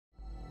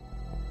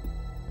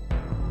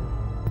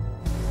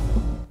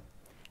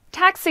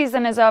Tax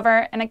season is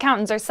over and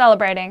accountants are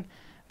celebrating,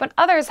 but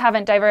others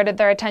haven't diverted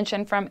their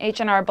attention from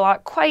H&R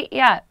Block quite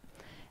yet.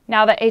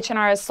 Now that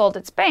H&R has sold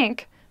its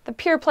bank, the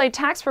pure-play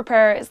tax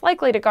preparer is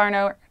likely to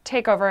garner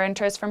takeover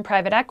interest from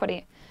private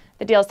equity,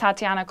 the deal's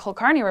Tatiana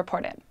Kulkarni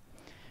reported.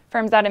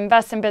 Firms that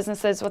invest in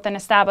businesses with an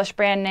established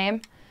brand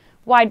name,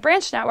 wide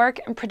branch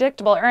network, and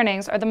predictable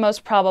earnings are the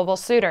most probable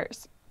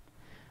suitors.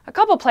 A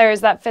couple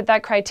players that fit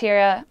that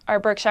criteria are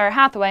Berkshire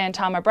Hathaway and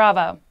Thoma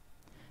Bravo.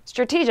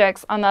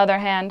 Strategics, on the other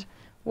hand,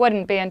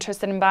 wouldn't be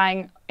interested in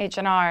buying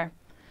H&R.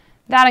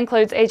 That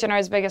includes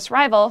H&R's biggest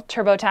rival,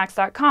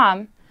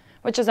 TurboTax.com,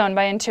 which is owned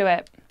by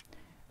Intuit.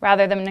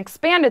 Rather than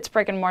expand its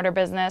brick-and-mortar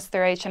business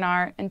through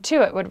H&R,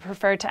 Intuit would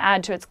prefer to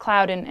add to its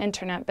cloud and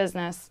internet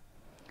business.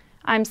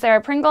 I'm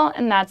Sarah Pringle,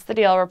 and that's the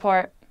Deal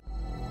Report.